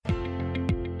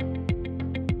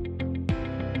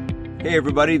Hey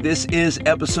everybody, this is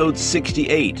episode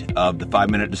 68 of the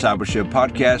 5-Minute Discipleship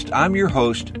Podcast. I'm your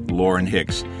host, Lauren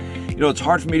Hicks. You know, it's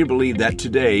hard for me to believe that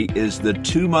today is the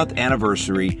 2-month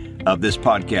anniversary of this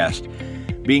podcast.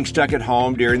 Being stuck at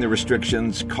home during the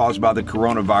restrictions caused by the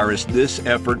coronavirus, this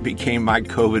effort became my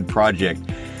COVID project.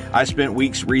 I spent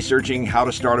weeks researching how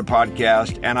to start a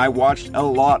podcast, and I watched a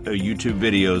lot of YouTube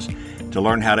videos to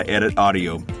learn how to edit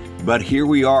audio. But here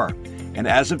we are. And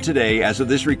as of today, as of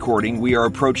this recording, we are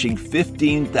approaching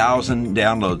 15,000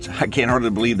 downloads. I can't hardly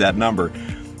believe that number.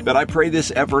 But I pray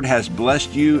this effort has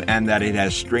blessed you and that it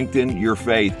has strengthened your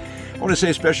faith. I want to say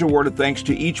a special word of thanks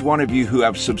to each one of you who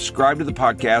have subscribed to the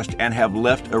podcast and have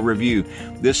left a review.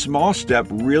 This small step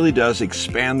really does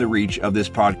expand the reach of this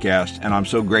podcast, and I'm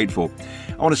so grateful.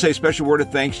 I want to say a special word of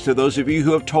thanks to those of you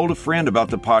who have told a friend about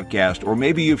the podcast, or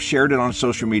maybe you've shared it on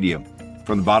social media.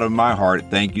 From the bottom of my heart,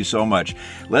 thank you so much.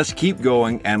 Let's keep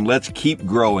going and let's keep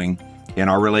growing in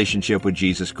our relationship with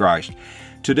Jesus Christ.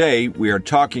 Today, we are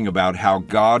talking about how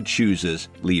God chooses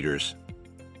leaders.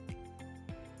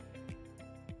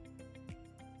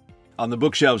 On the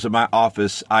bookshelves of my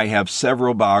office, I have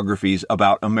several biographies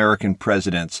about American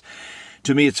presidents.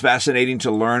 To me, it's fascinating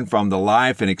to learn from the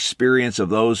life and experience of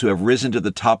those who have risen to the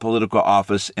top political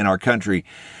office in our country.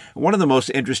 One of the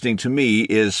most interesting to me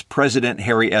is President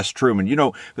Harry S. Truman. You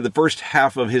know, for the first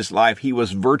half of his life, he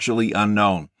was virtually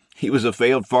unknown. He was a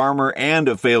failed farmer and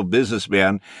a failed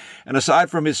businessman. And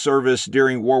aside from his service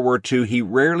during World War II, he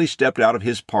rarely stepped out of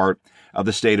his part of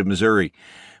the state of Missouri.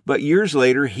 But years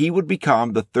later, he would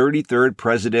become the 33rd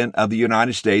President of the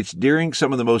United States during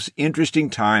some of the most interesting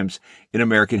times in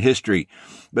American history.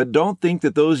 But don't think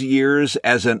that those years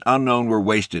as an unknown were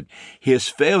wasted. His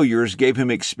failures gave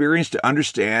him experience to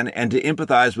understand and to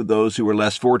empathize with those who were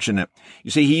less fortunate.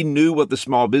 You see, he knew what the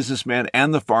small businessman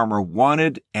and the farmer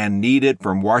wanted and needed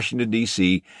from Washington,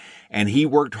 D.C., and he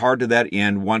worked hard to that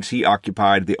end once he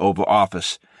occupied the Oval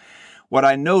Office. What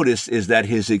I noticed is that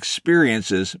his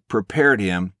experiences prepared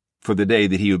him for the day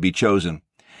that he would be chosen.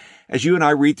 As you and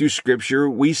I read through Scripture,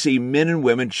 we see men and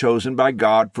women chosen by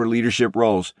God for leadership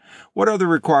roles. What are the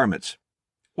requirements?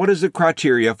 What is the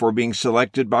criteria for being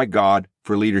selected by God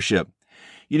for leadership?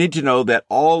 You need to know that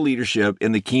all leadership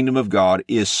in the kingdom of God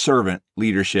is servant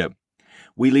leadership.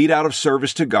 We lead out of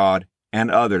service to God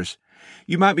and others.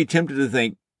 You might be tempted to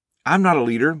think, I'm not a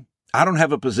leader. I don't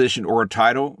have a position or a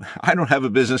title. I don't have a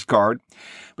business card.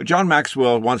 But John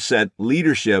Maxwell once said,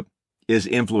 leadership is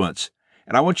influence.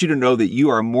 And I want you to know that you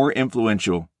are more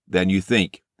influential than you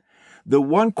think. The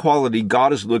one quality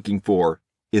God is looking for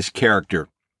is character.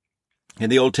 In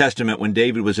the Old Testament, when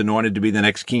David was anointed to be the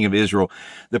next king of Israel,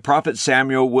 the prophet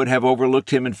Samuel would have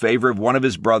overlooked him in favor of one of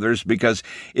his brothers because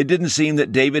it didn't seem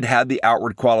that David had the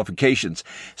outward qualifications.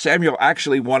 Samuel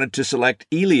actually wanted to select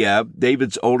Eliab,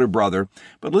 David's older brother.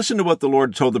 But listen to what the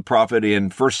Lord told the prophet in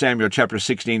 1 Samuel chapter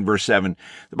 16, verse 7.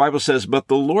 The Bible says, "But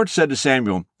the Lord said to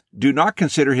Samuel, do not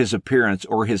consider his appearance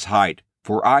or his height,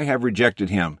 for I have rejected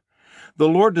him. The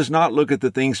Lord does not look at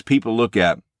the things people look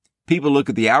at. People look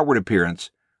at the outward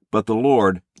appearance, but the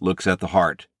Lord looks at the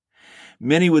heart."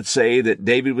 Many would say that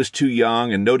David was too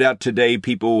young, and no doubt today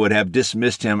people would have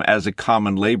dismissed him as a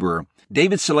common laborer.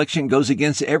 David's selection goes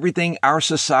against everything our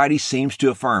society seems to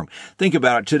affirm. Think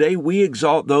about it. Today, we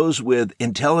exalt those with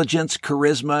intelligence,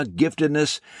 charisma,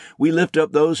 giftedness. We lift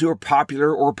up those who are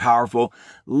popular or powerful.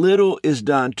 Little is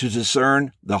done to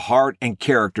discern the heart and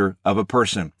character of a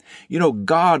person. You know,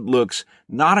 God looks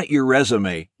not at your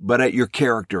resume, but at your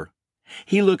character.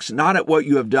 He looks not at what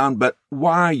you have done, but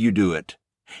why you do it.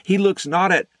 He looks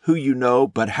not at who you know,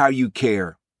 but how you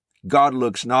care. God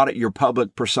looks not at your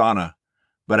public persona,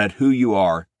 but at who you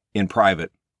are in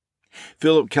private.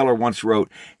 Philip Keller once wrote,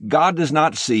 God does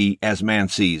not see as man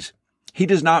sees. He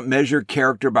does not measure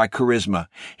character by charisma.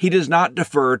 He does not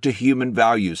defer to human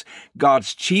values.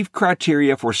 God's chief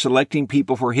criteria for selecting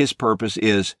people for his purpose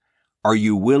is, are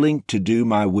you willing to do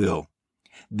my will?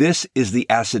 This is the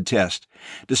acid test.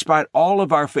 Despite all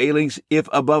of our failings, if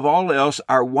above all else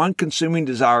our one consuming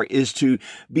desire is to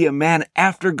be a man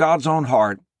after God's own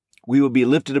heart, we will be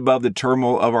lifted above the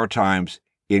turmoil of our times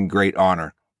in great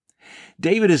honor.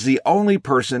 David is the only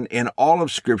person in all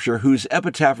of Scripture whose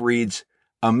epitaph reads,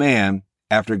 a man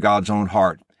after God's own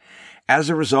heart. As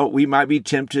a result, we might be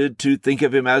tempted to think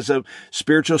of him as a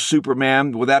spiritual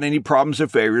Superman without any problems or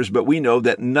failures, but we know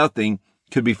that nothing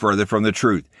could be further from the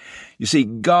truth. You see,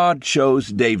 God chose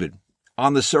David.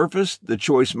 On the surface, the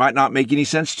choice might not make any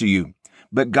sense to you,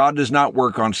 but God does not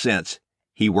work on sense.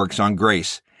 He works on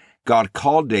grace. God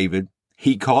called David.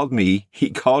 He called me,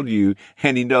 He called you,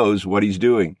 and He knows what He's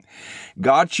doing.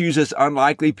 God chooses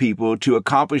unlikely people to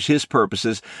accomplish His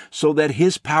purposes so that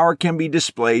His power can be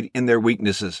displayed in their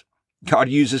weaknesses. God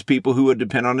uses people who would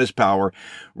depend on His power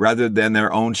rather than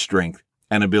their own strength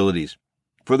and abilities.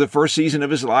 For the first season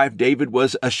of his life, David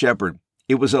was a shepherd.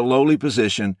 It was a lowly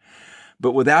position,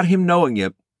 but without him knowing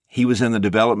it, he was in the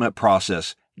development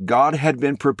process. God had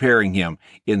been preparing him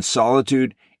in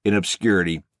solitude, in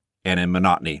obscurity, and in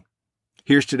monotony.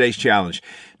 Here's today's challenge.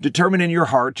 Determine in your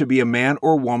heart to be a man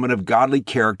or woman of godly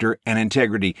character and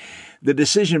integrity. The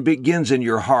decision begins in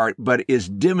your heart, but is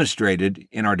demonstrated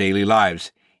in our daily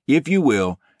lives. If you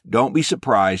will, don't be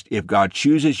surprised if God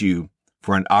chooses you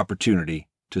for an opportunity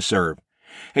to serve.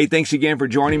 Hey, thanks again for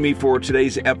joining me for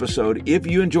today's episode. If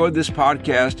you enjoyed this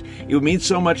podcast, it would mean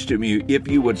so much to me if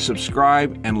you would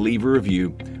subscribe and leave a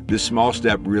review. This small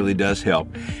step really does help.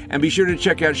 And be sure to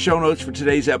check out show notes for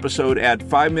today's episode at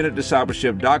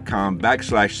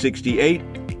 5minutediscipleship.com/68.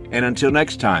 And until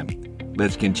next time,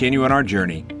 let's continue on our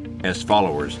journey as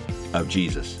followers of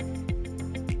Jesus.